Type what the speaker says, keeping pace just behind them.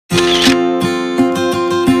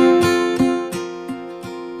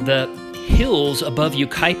The hills above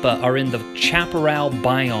Yucaipa are in the Chaparral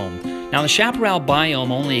Biome. Now, the Chaparral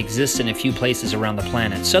Biome only exists in a few places around the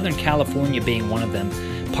planet, Southern California being one of them,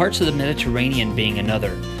 parts of the Mediterranean being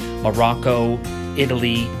another, Morocco,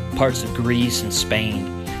 Italy, parts of Greece, and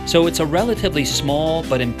Spain. So it's a relatively small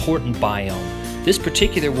but important biome. This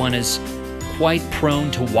particular one is quite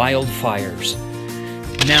prone to wildfires.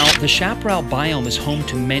 Now, the Chaparral Biome is home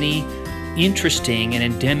to many interesting and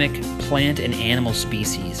endemic plant and animal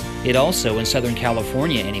species. It also, in Southern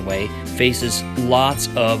California anyway, faces lots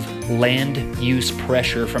of land use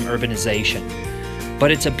pressure from urbanization.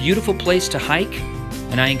 But it's a beautiful place to hike,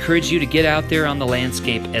 and I encourage you to get out there on the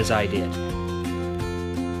landscape as I did.